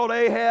Elijah told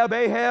Ahab,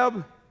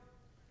 Ahab,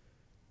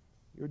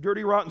 you're a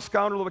dirty, rotten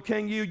scoundrel of a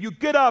king, you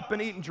get up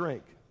and eat and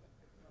drink.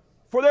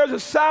 For there's a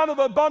sound of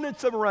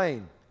abundance of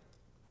rain.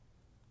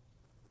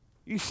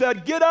 He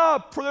said, get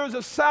up, for there's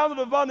a sound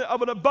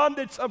of an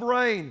abundance of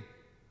rain.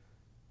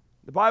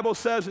 The Bible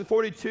says in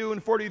 42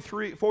 and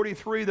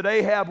 43 that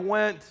Ahab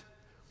went,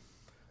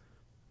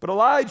 but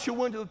Elijah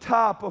went to the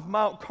top of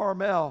Mount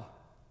Carmel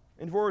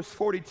in verse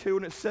 42,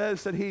 and it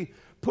says that he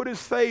put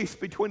his face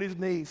between his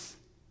knees,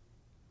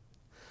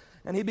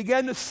 and he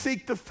began to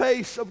seek the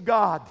face of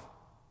God.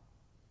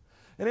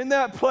 And in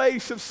that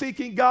place of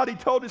seeking God, he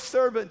told his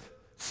servant,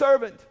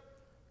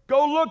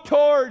 go look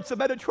towards the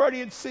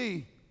Mediterranean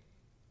Sea.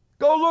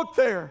 Go look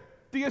there.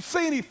 Do you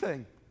see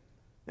anything?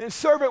 And his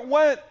servant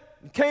went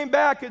and came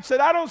back and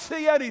said, I don't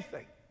see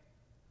anything.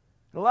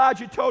 And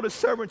Elijah told his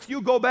servants,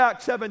 you go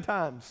back 7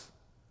 times.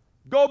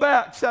 Go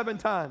back 7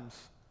 times.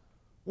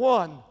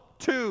 1,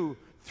 2,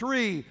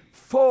 3,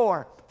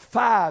 4,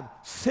 5,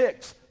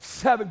 6,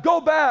 7.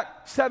 Go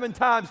back 7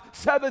 times.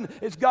 7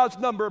 is God's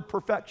number of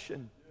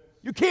perfection.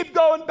 You keep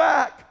going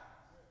back.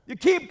 You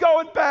keep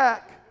going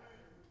back.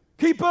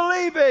 Keep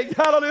believing.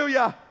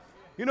 Hallelujah.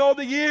 You know,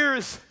 the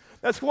years,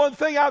 that's one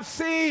thing I've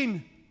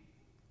seen.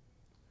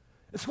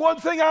 It's one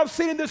thing I've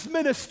seen in this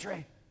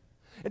ministry.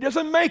 It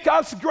doesn't make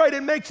us great,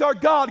 it makes our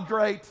God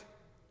great.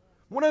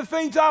 One of the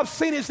things I've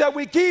seen is that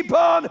we keep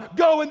on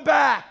going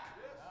back.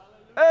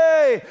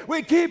 Hey,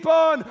 we keep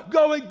on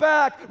going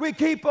back. We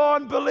keep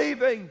on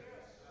believing.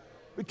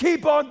 We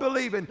keep on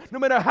believing. No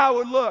matter how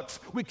it looks,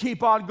 we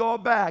keep on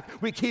going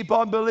back. We keep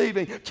on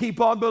believing.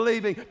 Keep on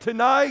believing.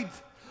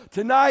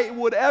 Tonight,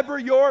 whatever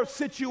your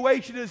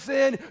situation is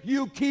in,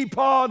 you keep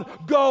on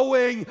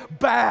going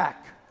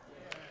back.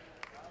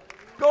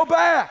 Go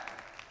back.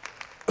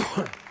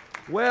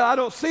 Well, I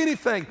don't see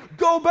anything.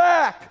 Go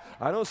back.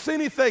 I don't see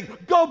anything.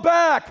 Go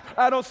back.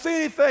 I don't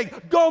see anything.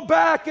 Go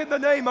back in the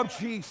name of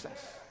Jesus.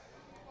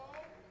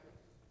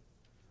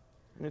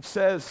 And it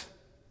says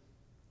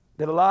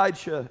that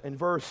Elijah in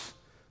verse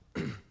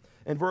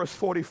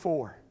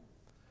 44,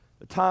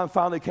 the time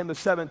finally came the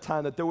 7th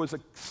time that there was a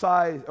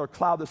size or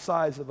cloud the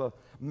size of a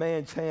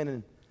man's hand,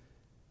 and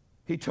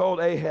he told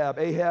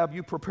Ahab,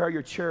 you prepare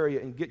your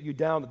chariot and get you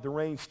down that the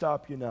rain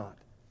stop you not.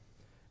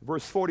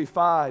 Verse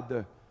 45,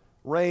 the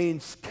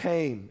rains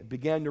came, it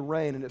began to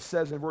rain, and it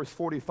says in verse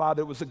 45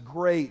 that it was a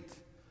great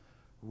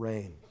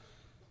rain.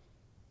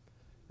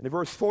 And in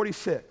verse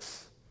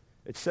 46,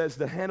 it says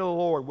the hand of the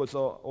Lord was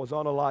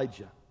on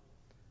Elijah.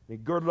 And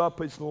he girded up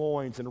his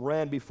loins and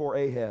ran before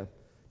Ahab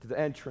to the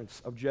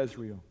entrance of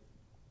Jezreel.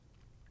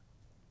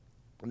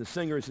 And the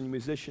singers and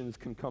musicians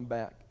can come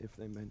back if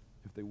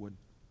they would.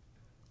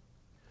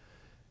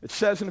 It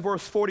says in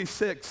verse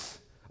 46,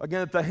 again,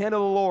 that the hand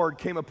of the Lord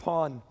came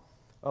upon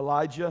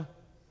Elijah.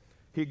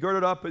 He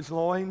girded up his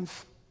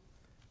loins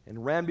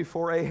and ran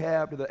before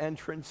Ahab to the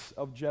entrance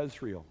of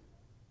Jezreel.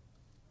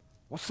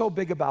 What's so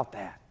big about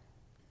that?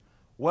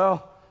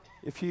 Well,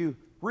 if you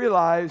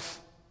realize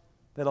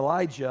that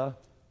Elijah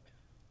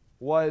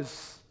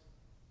was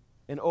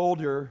an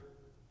older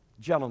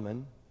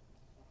gentleman,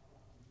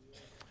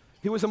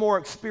 he was a more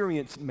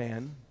experienced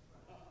man,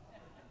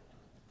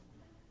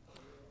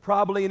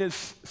 probably in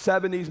his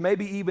 70s,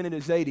 maybe even in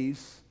his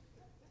 80s.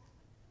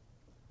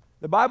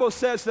 The Bible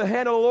says the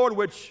hand of the Lord,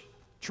 which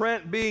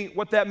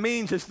what that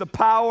means is the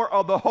power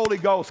of the Holy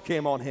Ghost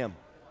came on him.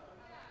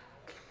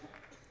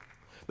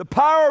 The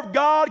power of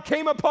God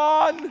came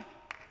upon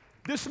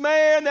this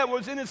man that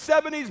was in his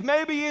 70s,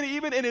 maybe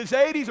even in his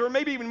 80s, or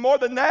maybe even more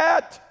than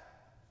that.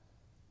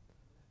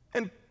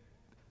 And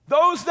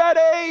those that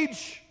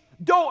age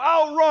don't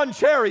outrun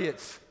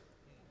chariots.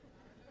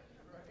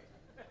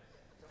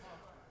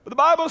 But the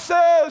Bible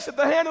says that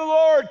the hand of the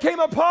Lord came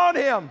upon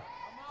him.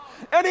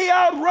 and he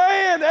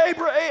outran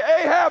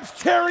Ahab's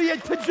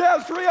chariot to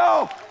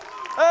Jezreel.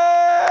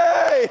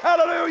 Hey,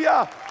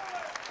 hallelujah.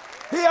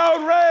 He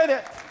outran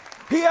it.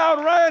 He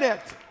outran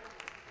it.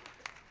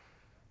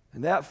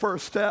 And that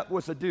first step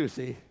was a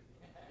doozy.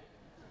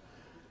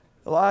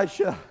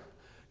 Elijah,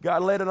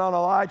 God laid it on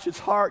Elijah's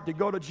heart to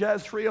go to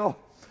Jezreel.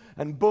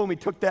 And boom, he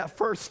took that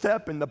first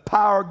step, and the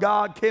power of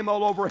God came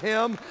all over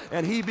him.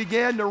 And he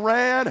began to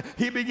run.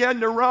 He began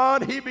to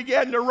run. He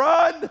began to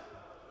run.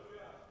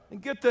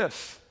 And get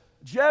this,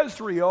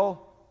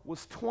 Jezreel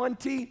was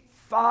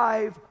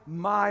 25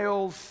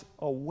 miles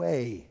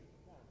away.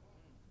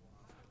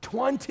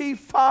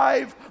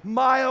 25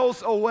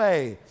 miles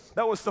away.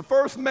 That was the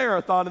first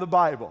marathon in the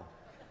Bible.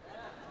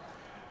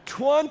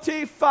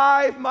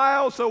 25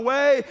 miles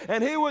away,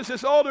 and he was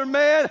this older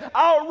man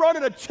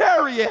outrunning a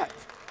chariot.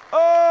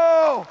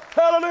 Oh,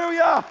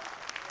 hallelujah.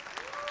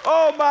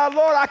 Oh, my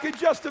Lord, I could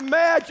just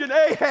imagine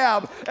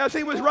Ahab as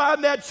he was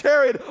riding that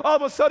chariot. All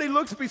of a sudden, he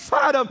looks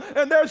beside him,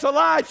 and there's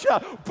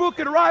Elijah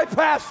booking right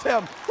past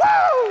him.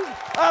 Woo!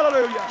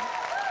 Hallelujah.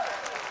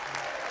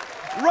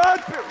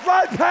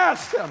 Right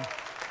past him.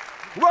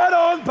 Right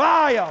on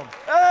by him.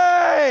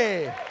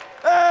 Hey!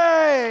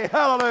 Hey!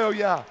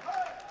 Hallelujah.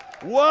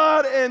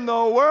 What in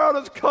the world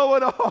is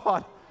going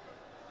on?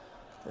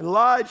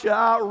 Elijah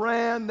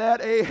outran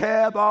that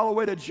Ahab all the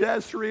way to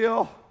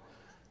Jezreel.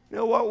 You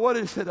know what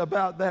is it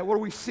about that? What do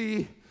we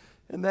see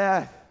in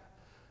that?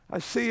 I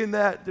see in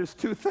that there's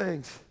two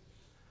things.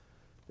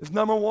 Is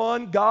number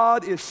one,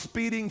 God is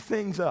speeding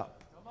things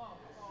up.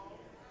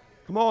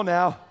 Come on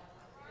now.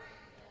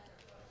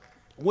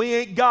 We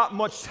ain't got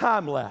much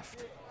time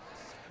left.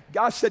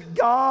 God said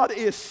God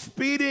is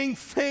speeding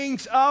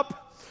things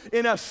up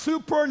in a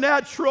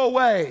supernatural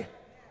way.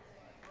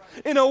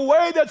 In a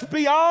way that's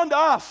beyond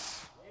us.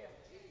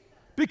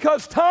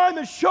 Because time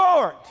is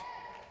short.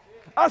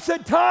 I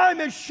said time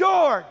is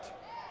short.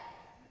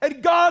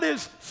 And God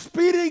is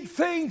speeding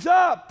things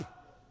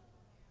up.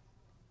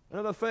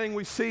 Another thing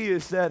we see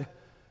is that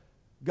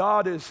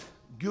God is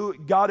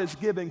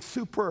giving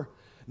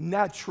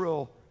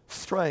supernatural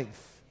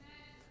strength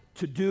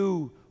to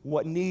do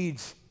what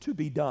needs to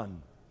be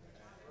done.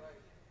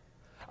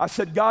 I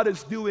said God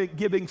is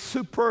giving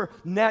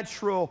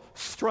supernatural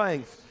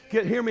strength.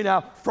 Hear me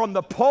now. From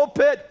the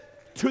pulpit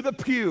to the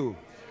pew.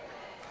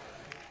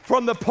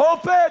 From the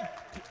pulpit,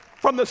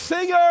 from the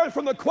singer,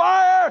 from the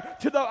choir,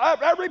 to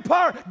every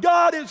part,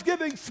 God is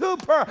giving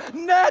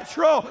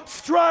supernatural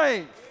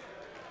strength.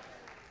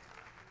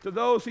 To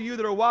those of you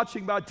that are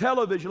watching by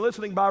television,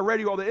 listening by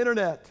radio or the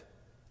internet,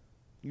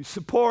 you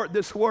support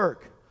this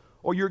work,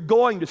 or you're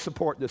going to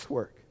support this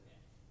work.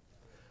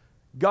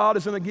 God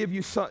is going to give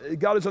you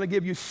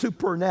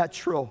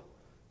supernatural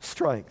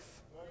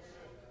strength.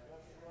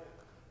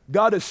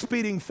 God is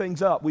speeding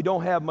things up. We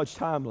don't have much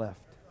time left.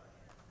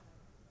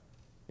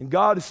 And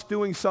God is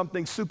doing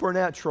something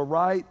supernatural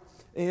right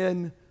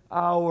in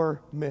our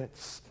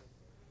midst.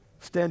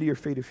 Stand to your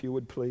feet if you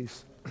would,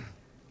 please.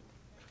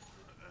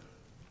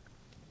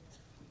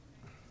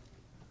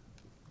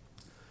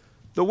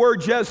 The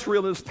word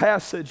Jezreel in this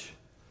passage,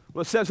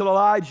 well, it says that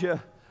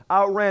Elijah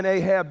outran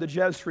Ahab to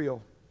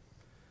Jezreel.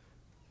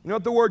 You know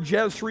what the word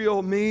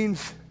Jezreel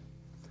means?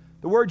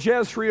 The word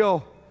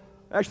Jezreel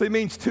actually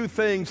means two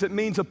things. It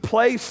means a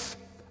place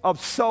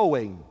of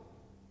sowing.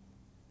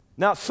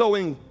 Not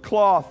sowing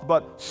cloth,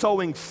 but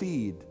sowing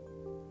seed.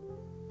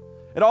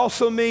 It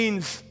also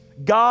means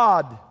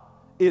God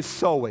is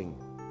sowing.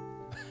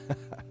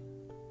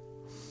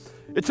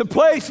 It's a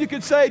place, you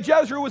could say,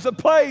 Jezreel was a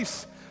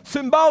place,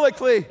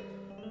 symbolically,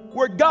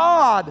 where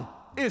God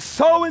is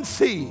sowing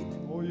seed.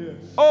 Oh, yes.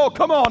 Oh,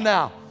 come on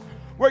now.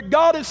 Where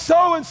God is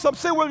sowing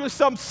where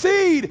some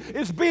seed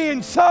is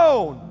being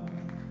sown.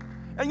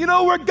 And you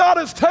know where God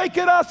has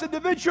taken us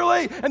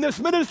individually and this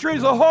ministry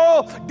as a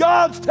whole?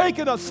 God's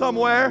taken us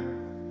somewhere.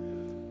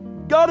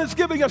 God is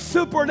giving us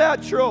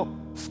supernatural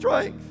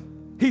strength.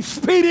 He's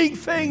speeding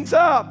things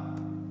up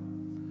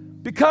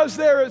because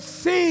there is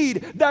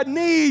seed that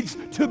needs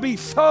to be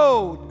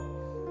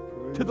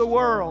sowed to the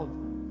world,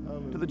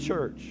 to the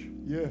church.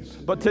 Yes.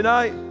 But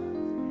tonight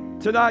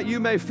you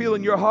may feel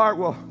in your heart,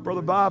 well,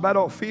 Brother Bob, I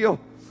don't feel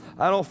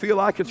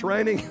like it's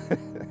raining.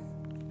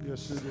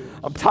 Yes, it is.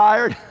 I'm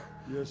tired.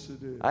 Yes,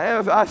 it is.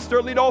 I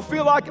certainly don't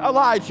feel like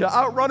Elijah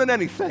outrunning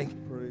anything.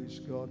 Praise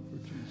God for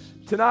Jesus.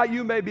 Tonight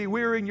you may be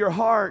weary in your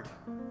heart.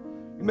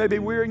 You may be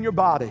weary in your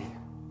body.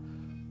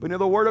 But you know,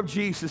 the word of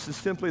Jesus is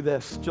simply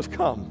this: just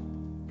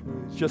come.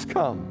 Praise Just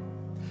come.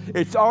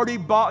 It's already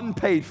bought and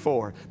paid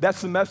for.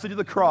 That's the message of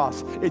the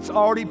cross. It's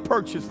already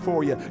purchased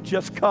for you.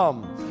 Just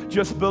come.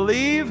 Just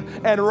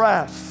believe and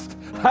rest.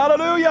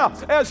 Hallelujah.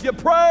 As you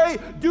pray,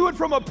 do it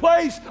from a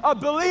place of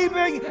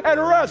believing and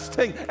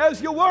resting.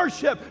 As you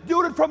worship,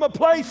 do it from a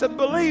place of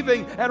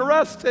believing and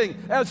resting.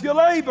 As you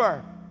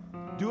labor,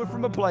 do it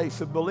from a place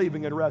of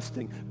believing and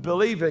resting,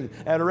 believing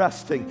and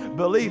resting,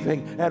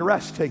 believing and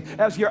resting.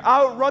 As you're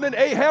out running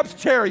Ahab's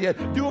chariot,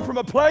 do it from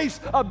a place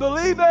of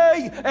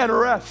believing and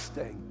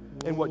resting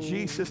in what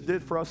Jesus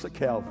did for us at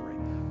Calvary.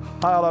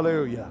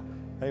 Hallelujah.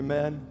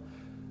 Amen.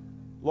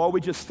 Lord,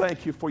 we just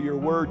thank you for your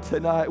word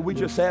tonight. We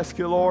just ask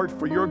you, Lord,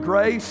 for your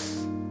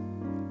grace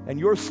and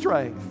your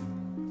strength.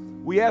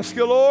 We ask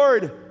you,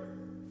 Lord,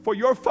 for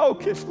your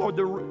focus,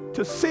 Lord,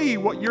 to see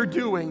what you're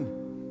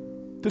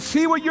doing, to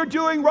see what you're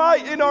doing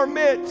right in our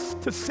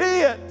midst, to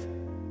see it,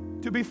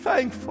 to be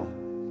thankful,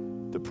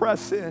 to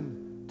press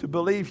in, to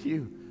believe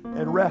you,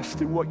 and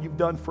rest in what you've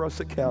done for us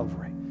at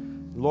Calvary.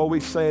 Lord, we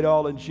say it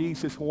all in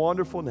Jesus'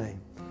 wonderful name.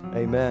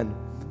 Amen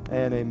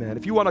and amen.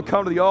 If you want to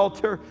come to the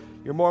altar,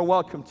 you're more than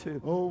welcome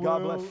to. Oh,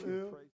 God well, bless you.